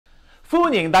歡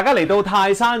迎大家嚟到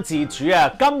泰山自煮啊！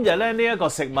今日咧呢一個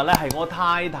食物咧係我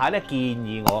太太咧建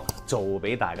議我做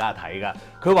俾大家睇噶，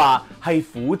佢話係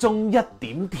苦中一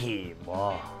點甜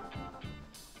喎。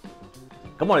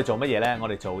咁我哋做乜嘢咧？我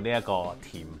哋做呢一個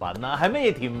甜品啦，係乜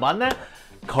嘢甜品咧？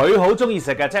佢好中意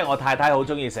食嘅，即係我太太好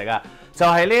中意食啊！就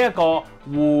係呢一個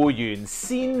芋圓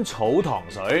仙草糖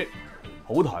水。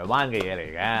好台灣嘅嘢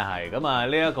嚟嘅，係咁啊！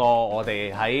呢一個我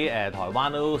哋喺台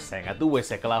灣都成日都會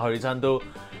食噶啦，去親都，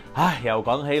唉！又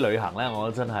講起旅行咧，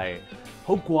我真係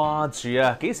好掛住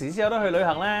啊！幾時先有得去旅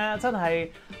行咧？真係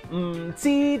唔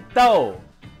知道。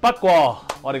不過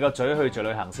我哋個嘴去做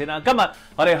旅行先啦。今日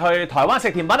我哋去台灣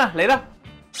食甜品啊，嚟啦！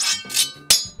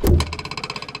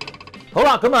好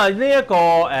啦，咁啊呢一個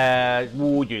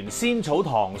芋圓仙草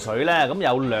糖水咧，咁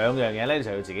有兩樣嘢咧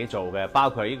就要自己做嘅，包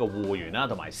括呢個芋圓啦，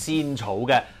同埋仙草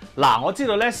嘅。嗱，我知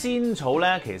道咧仙草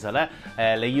咧，其實咧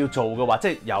你要做嘅話，即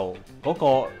係由嗰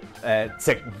個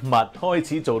植物開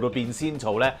始做到變仙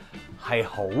草咧，係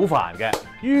好煩嘅。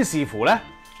於是乎咧，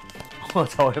我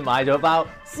就去買咗包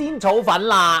仙草粉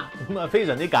啦。咁啊非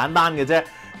常之簡單嘅啫。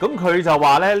咁佢就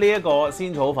話咧呢一個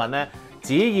仙草粉咧，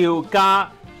只要加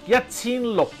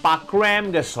1600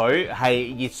 gram 嘅水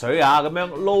係熱水啊，咁樣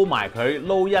撈埋佢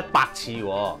撈100次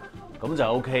喎，咁就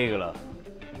OK 噶啦。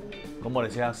咁我哋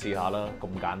即刻試下啦，咁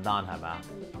簡單係咪啊？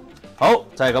好，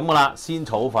就係咁噶啦，仙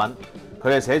草粉，佢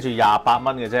哋寫住28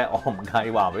蚊嘅啫，我唔介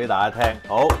意話俾大家聽。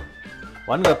好，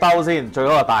揾個兜先，最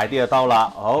好係大啲嘅兜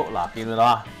啦。好，嗱，見唔見到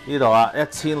啊？呢度啊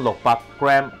，1600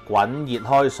 gram 滾熱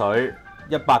開水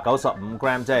，195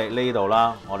 gram 即係呢度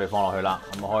啦，我哋放落去啦，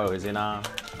咁開佢先啦。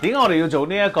點解我哋要做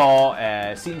呢一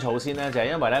個仙草先咧？就係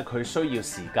因為咧佢需要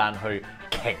時間去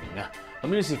凝啊。咁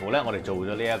於是乎咧，我哋做咗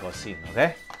呢一個先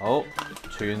 ，OK？ 好，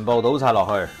全部倒晒落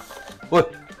去。喂，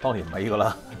當然唔係呢個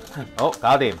啦。好，搞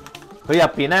掂。佢入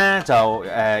邊咧就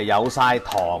有晒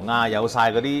糖啊，有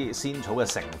晒嗰啲仙草嘅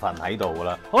成分喺度噶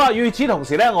啦。好啦，與此同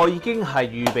時咧，我已經係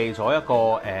預備咗一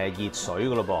個熱水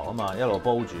噶咯噃，咁啊一路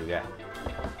煲住嘅。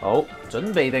好，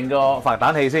準備定個發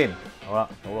蛋器先。好啦，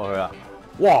倒落去啦。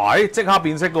哇！即刻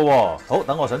變色嘅喎，好，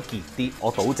等我想結啲，我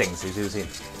倒靜少少先。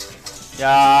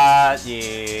1、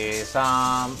2、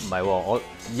3，唔係喎，我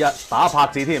打拍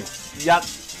子添，1、2，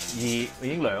已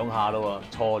經2下啦喎，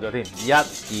錯咗添。1、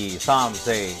2、3、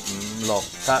4、5、6、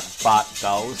7、8、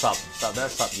9、10、11、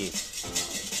12。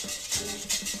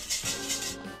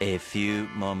A few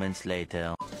moments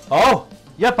later。好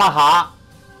，100下，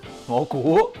我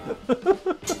估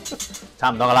差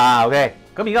唔多噶啦。OK。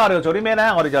咁而家我哋要做啲咩咧？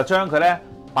我哋就將佢咧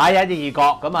擺喺一熱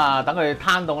角，咁啊等佢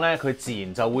攤凍咧，佢自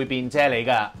然就會變啫喱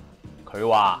噶。佢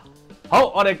話好，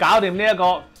我哋搞掂呢一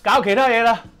個，搞其他嘢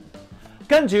啦。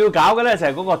跟住要搞嘅咧就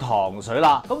係嗰個糖水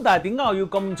啦。咁但係點解我要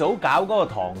咁早搞嗰個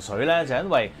糖水咧？就因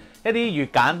為一啲越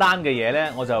簡單嘅嘢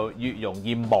咧，我就越容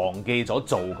易忘記咗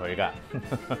做佢噶。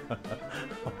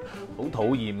好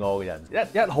討厭我個人，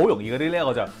一好容易嗰啲咧，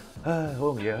我就好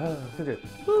容易跟住。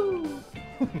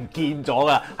唔見咗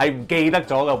噶，係唔記得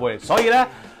咗噶會，所以咧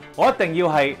我一定要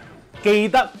係記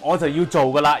得我就要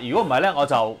做噶啦，如果唔係咧我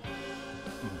就唔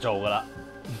做噶啦。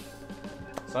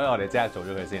所以我哋即刻做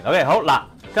咗佢先。OK， 好嗱，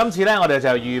今次咧我哋就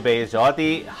預備咗一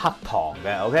啲黑糖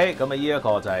嘅 ，OK， 咁啊呢一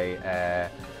個就係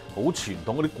好傳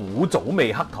統嗰啲古早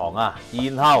味黑糖啊，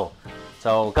然後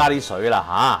就加啲水啦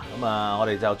吓，咁啊我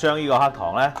哋就將呢個黑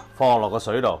糖咧放落個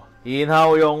水度。然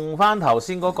後用翻頭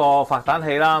先嗰個發蛋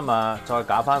器啦，咁啊再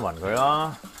攪翻勻佢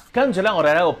咯。跟住咧，我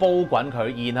哋喺度煲滾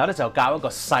佢，然後咧就較一個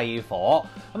細火，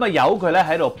咁啊由佢咧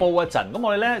喺度煲一陣。咁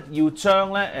我哋咧要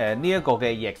將咧呢一個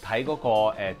嘅液體嗰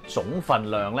個總份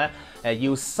量咧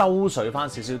要收水翻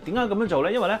少少。點解咁樣做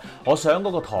咧？因為咧我想嗰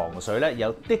個糖水咧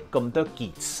有啲咁多結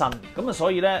身，咁啊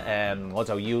所以咧我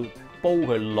就要煲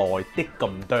佢耐啲咁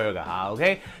多㗎嚇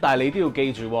 ，OK？ 但係你都要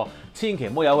記住，千祈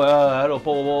唔好有佢喺度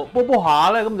煲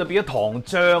下咧，咁就變咗糖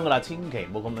漿㗎啦，千祈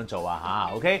唔好咁樣做啊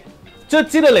嚇 ，OK？ 卒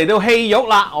之嚟到戲肉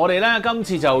啦，我哋咧今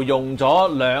次就用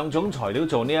咗2種材料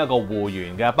做呢一個芋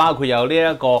圓嘅，包括有呢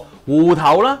一個芋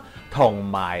頭啦，同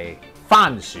埋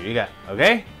番薯嘅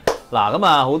 ，OK？ 嗱咁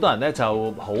啊，好多人咧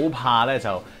就好怕咧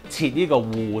就切呢個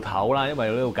芋頭啦，因為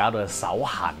呢度搞到手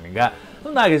痕嘅。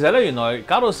咁但係其實咧，原來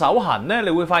搞到手痕咧，你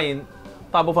會發現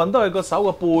大部分都係個手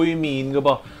嘅背面嘅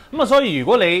噃。咁啊，所以如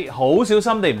果你好小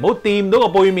心地唔好掂到個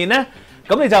背面咧，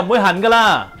咁你就唔會痕噶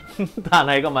啦。但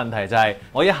係個問題就係，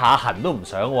我一下痕都唔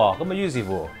想喎。咁啊，於是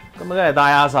乎，咁啊，梗係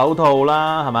戴下手套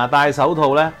啦，係咪？戴手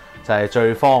套咧就係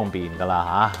最方便噶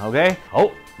啦嚇。OK， 好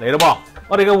嚟咯噃，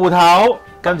我哋嘅芋頭，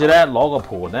跟住咧攞個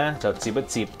盤咧就摺一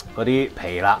摺嗰啲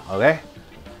皮啦。OK，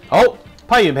 好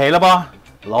批完皮啦噃。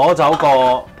攞走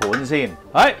個盤先。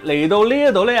嚟到呢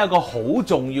一度咧，有個好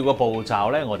重要嘅步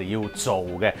驟咧，我哋要做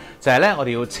嘅就係咧，我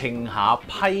哋要稱下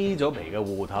批咗皮嘅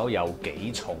芋頭有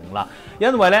幾重啦。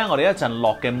因為咧，我哋一陣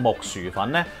落嘅木薯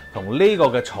粉咧，同呢個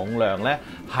嘅重量咧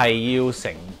係要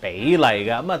成比例嘅。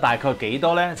咁啊，大概幾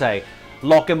多咧？就係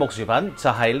落嘅木薯粉就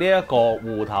係呢一個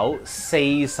芋頭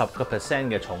40%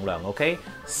 嘅重量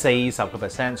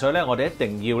 ，OK，40%。所以咧，我哋一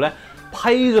定要咧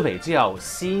批咗皮之後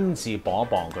先至磅一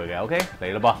磅佢嘅 ，OK，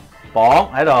 嚟咯噃，磅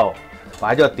喺度，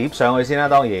擺咗個碟上去先啦，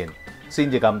當然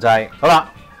先至撳掣。好啦，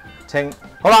稱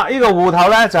好啦，呢個芋頭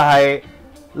咧就係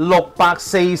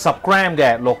640 gram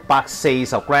嘅，640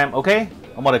 gram，OK，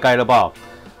 咁我哋計咯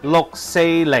噃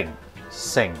，640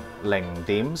乘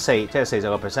0.4，即係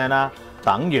40% 啦，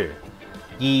等於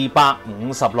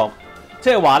256，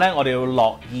即係話咧，我哋要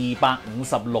落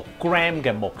256 gram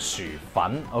嘅木薯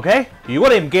粉 ，OK？ 如果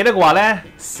你唔記得嘅話咧，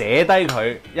寫低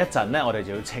佢一陣咧，我哋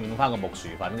就要稱翻個木薯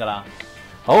粉噶啦。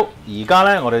好，而家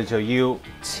咧我哋就要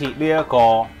切呢一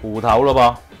個芋頭咯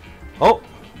噃。好，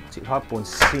切開一半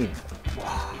先。哇！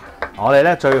我哋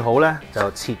咧最好咧就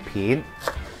切片，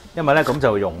因為咧咁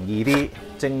就容易啲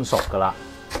蒸熟噶啦。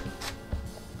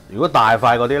如果大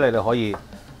塊嗰啲咧，你可以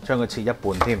將佢切一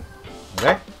半添。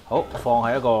OK， 好，放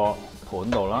喺一個盤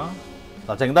度啦。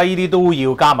嗱，剩低呢啲都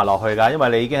要加埋落去㗎，因為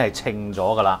你已經係稱咗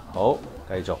㗎啦。好，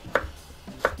繼續。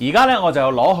而家咧我就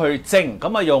攞去蒸，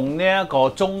咁啊用呢一個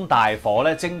中大火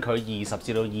咧蒸佢20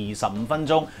至到25分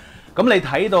鐘。咁你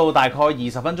睇到大概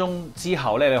20分鐘之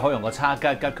後咧，你可以用個叉吉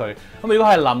吉佢。咁如果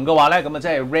係腍嘅話咧，咁啊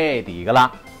真係 ready 㗎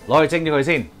啦。攞去蒸咗佢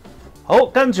先。好，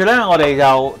跟住咧我哋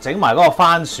就整埋嗰個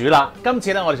番薯啦。今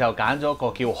次咧我哋就揀咗個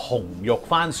叫紅肉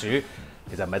番薯。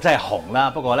其實唔係真係紅啦，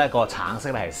不過咧個橙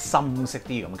色咧係深色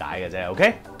啲咁解嘅啫。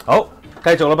OK， 好，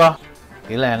繼續啦噃，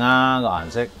幾靚啊個顏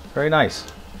色 ，very nice。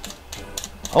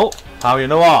好，刨完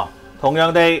咯，同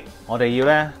樣地，我哋要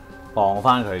咧磅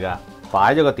翻佢㗎，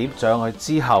擺咗個碟上去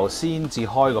之後，先至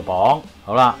開個磅。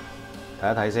好啦，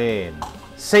睇一睇先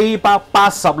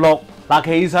，486。嗱，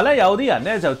其實咧有啲人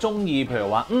咧就中意，譬如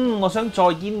話，我想再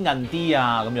煙韌啲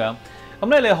啊咁樣。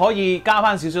咁咧你可以加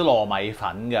翻少少糯米粉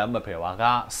嘅，咁啊譬如話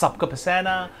加10%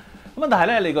 啦。咁啊但係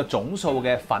咧你個總數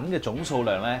嘅粉嘅總數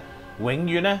量咧，永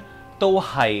遠咧都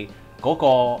係嗰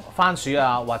個番薯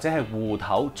啊或者係芋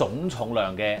頭總重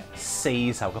量嘅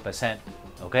40%。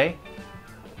OK，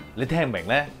 你聽唔明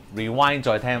咧 ？rewind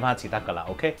再聽翻一次得㗎啦。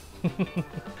OK，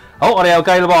 好，我哋又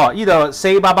計咯噃，呢度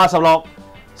486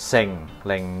乘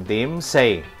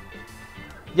0.4，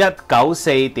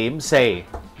 194.4。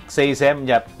4寫5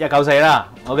日194啦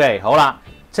 ，OK 好啦，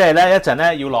即係咧一陣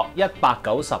咧要落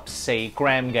194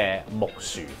 gram 嘅木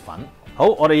薯粉。好，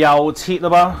我哋又切啦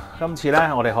噃，今次咧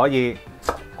我哋可以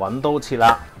滾刀切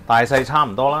啦，大細差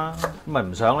唔多啦，咁咪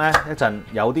唔想咧一陣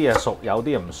有啲嘢熟，有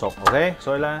啲嘢唔熟 ，OK，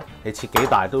 所以咧你切幾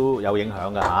大都有影響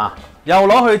㗎嚇。又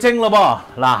攞去蒸咯噃，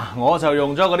嗱我就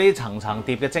用咗嗰啲層層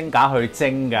疊嘅蒸架去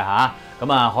蒸嘅嚇，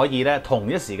咁啊可以咧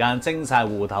同一時間蒸晒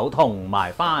芋頭同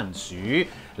埋番薯。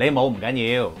你冇唔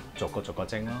緊要，逐個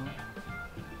蒸咯。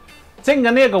蒸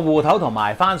緊呢一個芋頭同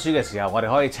埋番薯嘅時候，我哋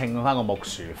可以稱翻個木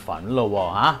薯粉咯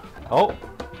喎嚇。好，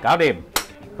搞掂。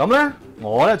咁咧，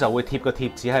我咧就會貼個貼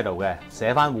紙喺度嘅，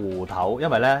寫翻芋頭，因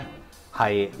為咧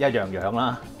係一樣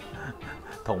啦，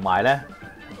同埋咧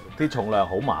啲重量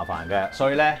好麻煩嘅，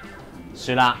所以咧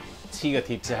算啦，黐個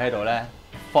貼紙喺度咧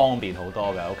方便好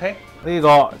多嘅。OK， 呢個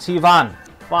黐翻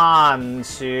番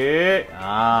薯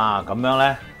啊，咁樣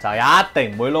咧就一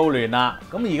定唔會撈亂啦。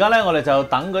咁而家咧，我哋就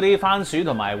等嗰啲番薯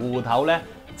同埋芋頭咧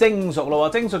蒸熟咯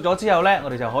喎。蒸熟咗之後咧，我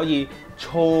哋就可以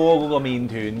搓嗰個麵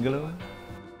團㗎啦。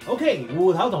OK，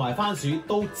 芋頭同埋番薯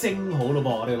都蒸好咯噃，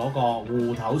我哋攞個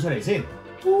芋頭出嚟先。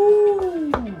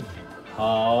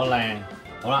好靚，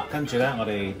好啦，跟住咧我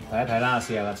哋睇一睇啦，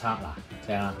試下個測嗱，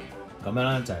正啦，咁樣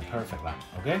咧就係 perfect 啦。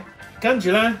OK， 跟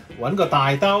住咧揾個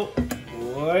大兜。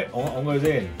會㧬佢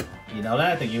先，然後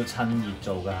咧一定要趁熱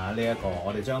做㗎嚇。呢一個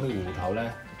我哋將啲芋頭咧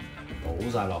倒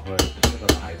晒落去一個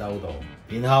大兜度，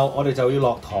然後我哋就要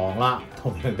落糖啦。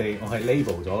同樣地，我係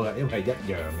label 咗嘅，因為係一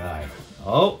樣嘅係。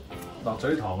好，落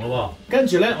水糖咯喎。跟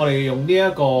住咧，我哋用呢一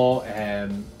個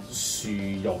薯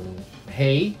蓉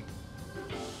器。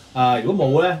如果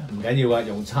冇咧唔緊要嘅，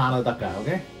用叉都得㗎。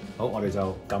OK， 好，我哋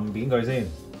就撳扁佢先。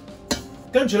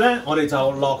跟住咧，我哋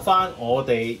就落翻我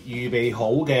哋預備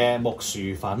好嘅木薯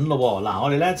粉咯喎。嗱，我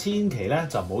哋咧千祈咧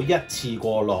就唔好一次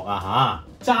過落啊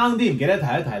嚇，爭啲唔記得提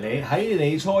一提你喺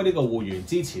你搓呢個芋圓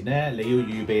之前咧，你要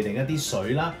預備定一啲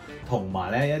水啦，同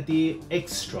埋咧一啲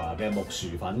extra 嘅木薯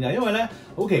粉嘅，因為咧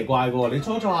好奇怪嘅喎，你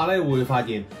搓下咧會發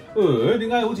現，點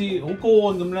解好似好乾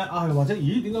咁咧？或者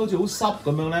咦點解好似好濕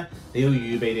咁樣咧？你要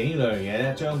預備定呢兩樣嘢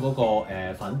咧，將嗰個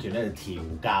粉團咧調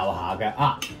校下嘅。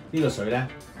呢個水咧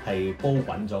係煲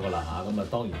滾咗㗎啦嚇，咁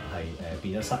當然係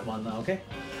變咗室溫啦。OK，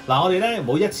 嗱我哋咧唔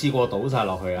好一次過倒晒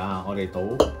落去啊，我哋倒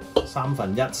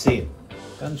1/3先，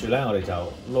跟住咧我哋就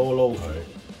撈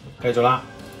佢，繼續啦，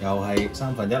又係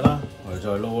1/3啦，我哋再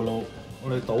撈，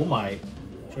我哋倒埋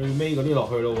最尾嗰啲落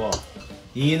去咯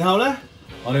喎，然後咧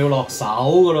我哋要落手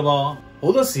㗎咯噃，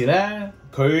好多時咧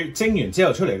佢蒸完之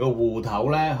後出嚟個芋頭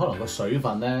咧，可能個水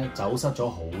分咧走失咗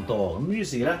好多，咁於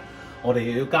是咧我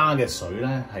哋要加嘅水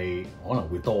咧係可能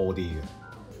會多啲嘅。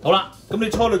好啦，咁你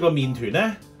搓你個麵團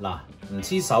咧，嗱唔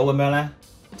黐手咁樣咧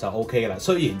就 OK 啦。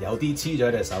雖然有啲黐咗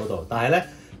喺隻手度，但係咧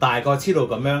大概黐到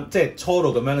咁樣，即係搓到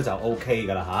咁樣咧就 OK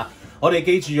噶啦嚇。我哋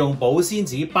記住用保鮮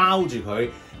紙包住佢，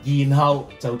然後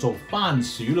就做番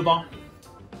薯咯噃。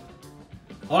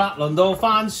好啦，輪到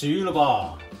番薯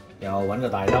咯噃，又揾個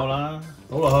大兜啦，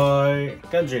倒落去，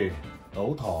跟住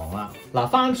倒糖啦。嗱，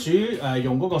番薯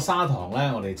用嗰個砂糖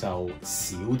咧，我哋就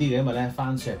少啲嘅，因為咧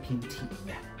番薯係偏甜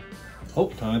嘅。好，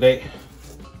同樣地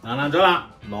爛咗啦，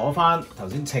攞翻頭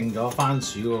先稱咗番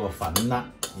薯嗰個粉啦，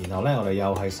然後咧我哋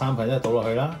又係1/3倒落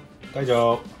去啦，繼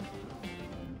續。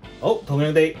好，同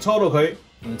樣地搓到佢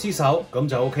唔黐手，咁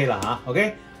就 OK 啦嚇。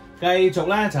OK， 繼續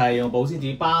咧就係用保鮮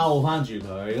紙包翻住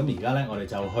佢。咁而家咧我哋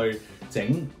就去整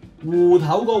芋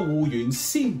頭個芋圓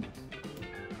先。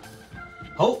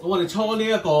好，咁我哋搓呢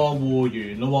一個芋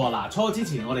圓咯喎。嗱，搓之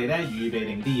前我哋咧預備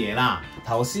定啲嘢啦。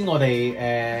頭先我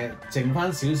哋剩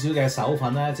翻少少嘅手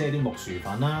粉咧，即係啲木薯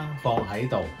粉啦，放喺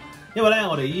度。因為咧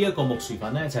我哋呢一個木薯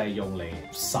粉咧就係用嚟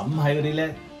滲喺嗰啲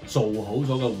咧做好咗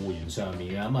嘅芋圓上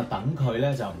面嘅，咁等佢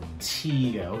咧就唔黐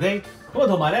嘅。OK， 咁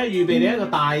同埋咧預備定一個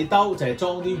大兜，就係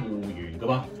裝啲芋圓噶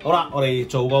噃。好啦，我哋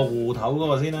做個芋頭嗰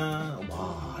個先啦。哇，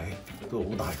都好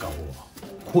大嚿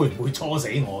喎，會唔會搓死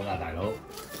我㗎，大佬？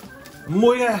唔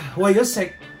會嘅，為咗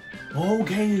食，我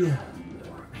OK 嘅。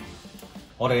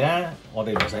我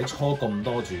哋唔使搓咁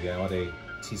多住嘅，我哋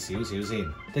切少少先，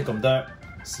即咁多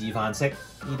示範式。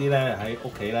呢啲咧喺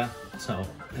屋企咧就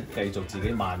繼續自己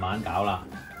慢慢搞啦。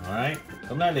Alright，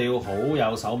 咁咧你要好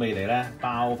有手尾地咧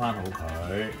包翻好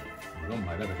佢。如果唔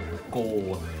係咧，佢就會乾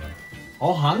嘅。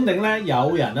我肯定咧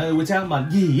有人咧會即刻問：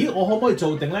咦，我可唔可以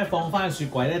做定咧放翻雪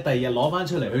櫃咧？第二日攞翻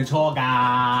出嚟去搓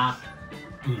㗎？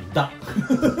唔得，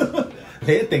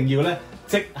你一定要咧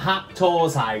即刻搓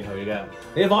晒佢嘅。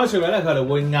你放喺雪櫃咧，佢哋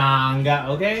會硬㗎。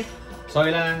OK， 所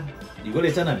以咧，如果你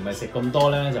真係唔係食咁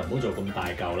多咧，就唔好做咁大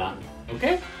嚿啦。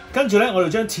OK， 跟住咧，我哋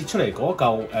將切出嚟嗰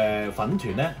嚿粉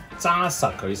團咧揸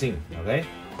實佢先。OK，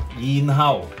 然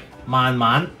後慢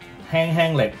慢輕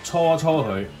輕力搓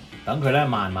佢，等佢咧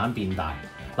慢慢變大。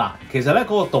嗱，其實咧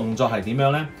嗰個動作係點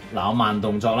樣咧？嗱，我慢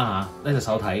動作啦嚇，呢隻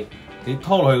手睇你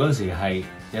拖落去嗰陣時係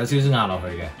有少少壓落去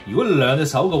嘅。如果你兩隻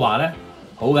手嘅話咧，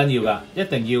好緊要㗎，一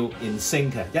定要 in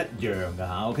sync 嘅，一樣㗎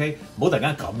嚇。OK， 唔好突然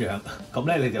間咁樣，咁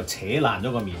咧你就扯爛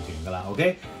咗個麵團㗎啦。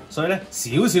OK， 所以咧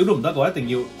少少都唔得嘅，一定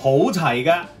要好齊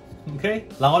㗎。OK，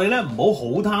 嗱我哋咧唔好好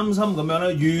貪心咁樣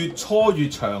咧，越搓越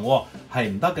長喎，係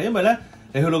唔得嘅，因為咧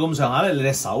你去到咁上下咧，你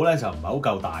隻手咧就唔係好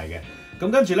夠大嘅。咁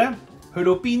跟住咧去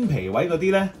到邊皮位嗰啲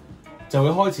咧，就會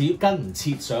開始跟唔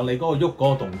切上你嗰個喐嗰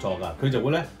個動作㗎，佢就會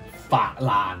咧發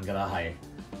爛㗎啦，係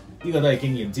呢個都係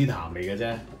經驗之談嚟嘅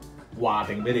啫。話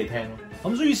定俾你聽咯，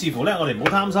咁所以於是乎咧，我哋唔好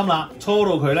貪心啦，搓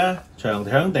到佢咧長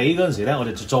長地嗰陣時咧，我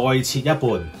哋就再切一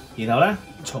半，然後咧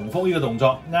重複呢個動作，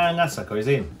握實佢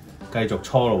先，繼續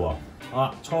搓咯喎。好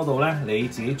啦，搓到咧你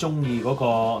自己中意嗰個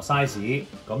size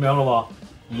咁樣咯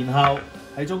喎，然後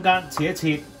喺中間切一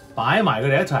切，擺埋佢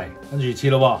哋一齊，跟住切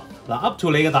咯喎。嗱 ，up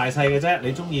to 你嘅大細嘅啫，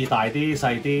你中意大啲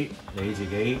細啲，你自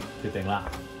己決定啦。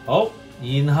好，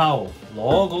然後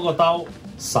攞嗰個兜。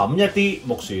滲一啲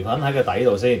木薯粉喺個底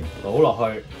度先，倒落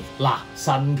去。嗱，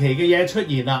神奇嘅嘢出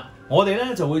現啦！我哋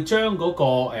咧就會將嗰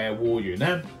個芋圓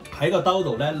咧喺個兜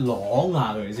度咧啷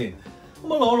下佢先。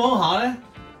咁啊啷下咧，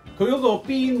佢嗰個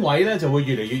邊位咧就會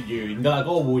越嚟越圓㗎啦。嗰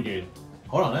個芋圓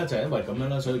可能咧就係因為咁樣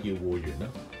啦，所以叫芋圓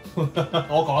啦。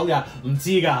我講㗎，唔知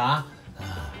㗎嚇。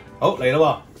好嚟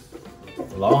咯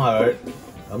喎，啷下佢，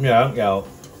咁樣又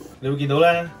你會見到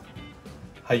咧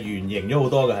係圓形咗好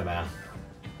多嘅，係咪啊？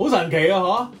好神奇啊！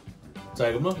嗬，就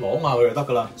係咁咯，啷下佢就得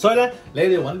噶啦。所以咧，你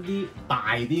哋揾啲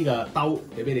大啲嘅兜，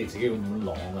你俾你自己咁樣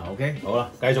啷啊。OK， 好啦，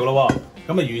繼續咯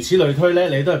喎。咁啊，如此類推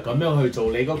咧，你都係咁樣去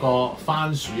做你嗰個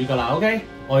番薯噶啦。OK，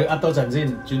 我要噏多陣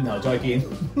先，轉頭再見。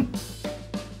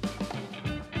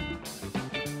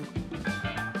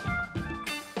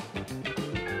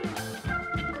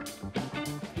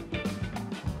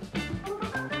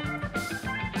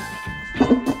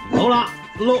好啦，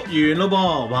碌完咯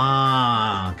噃，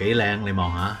哇，幾靚！你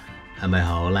望下，係咪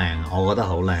好靚？我覺得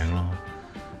好靚咯，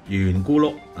圓咕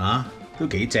碌啊，都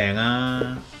幾正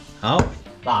啊！好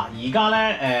嗱，而家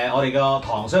咧我哋個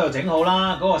糖水又整好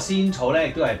啦，嗰個仙草咧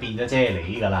亦都係變咗啫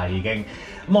喱㗎啦，已經。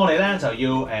咁我哋咧就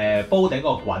要煲定個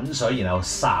滾水，然後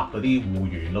烚嗰啲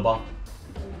芋圓咯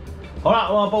噃。好啦，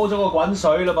我煲咗個滾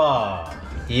水咯噃。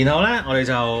然後咧，我哋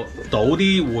就倒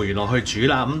啲芋圓落去煮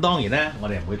啦。咁當然咧，我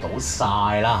哋唔會倒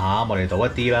晒啦嚇，我哋倒一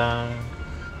啲啦。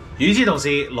與此同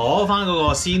時，攞翻嗰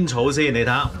個仙草先，你睇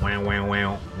下，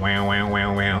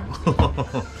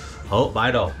好擺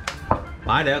喺度，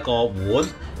擺喺一個碗。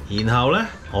然後咧，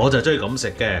我就中意咁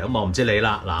食嘅，咁我唔知你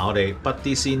啦。嗱，我哋筆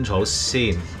啲仙草先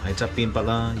喺側邊筆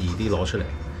啦，易啲攞出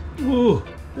嚟。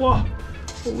哇，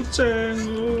好正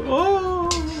啊！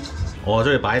我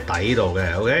中意擺喺底度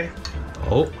嘅 ，OK。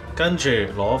好，跟住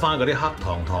攞翻嗰啲黑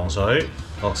糖糖水，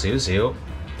落少少，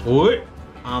會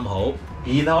啱好。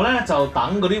然後咧就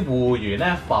等嗰啲芋圓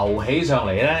咧浮起上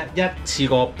嚟咧，一次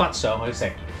過筆上去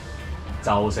食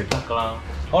就食得㗎啦。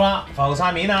好啦，浮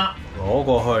晒面啦，攞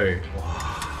過去。哇！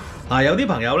嗱，有啲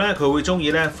朋友咧佢會中意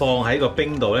咧放喺個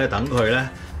冰度咧，等佢咧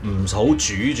唔好煮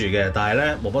住嘅，但係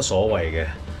咧冇乜所謂嘅，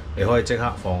你可以即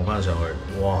刻放翻上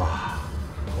去。哇！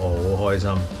好開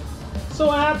心 ，so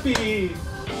happy！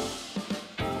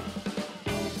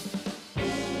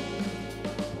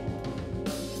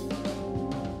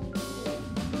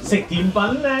食甜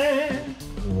品咧，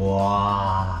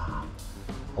哇，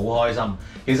好開心！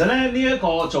其實咧呢一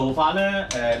個做法咧，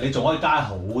你仲可以加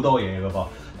好多嘢㗎噃，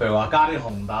譬如話加啲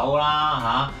紅豆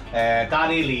啦加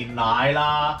啲煉奶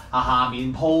啦，下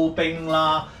面鋪冰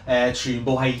啦，全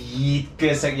部係熱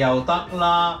嘅食又得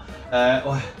啦，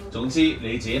喂，總之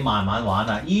你自己慢慢玩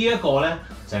啦。呢一個咧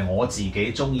就係我自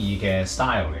己中意嘅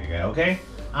style 嚟嘅 ，OK，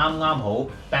 啱啱好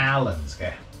balance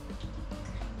嘅，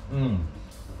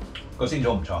個仙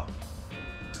草唔錯，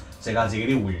食下自己啲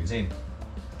芋圓先。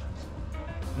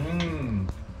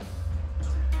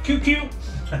QQ，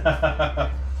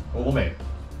 好好味，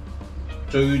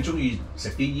最中意食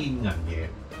啲煙韌嘢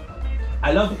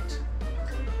 ，I love it。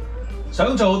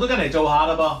想做都跟嚟做下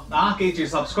啦噃，啊！記住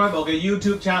subscribe 我嘅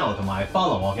YouTube channel 同埋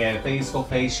follow 我嘅 Facebook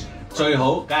page， 最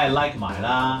好梗係 like 埋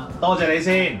啦，多謝你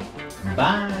先，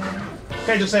拜，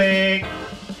繼續食。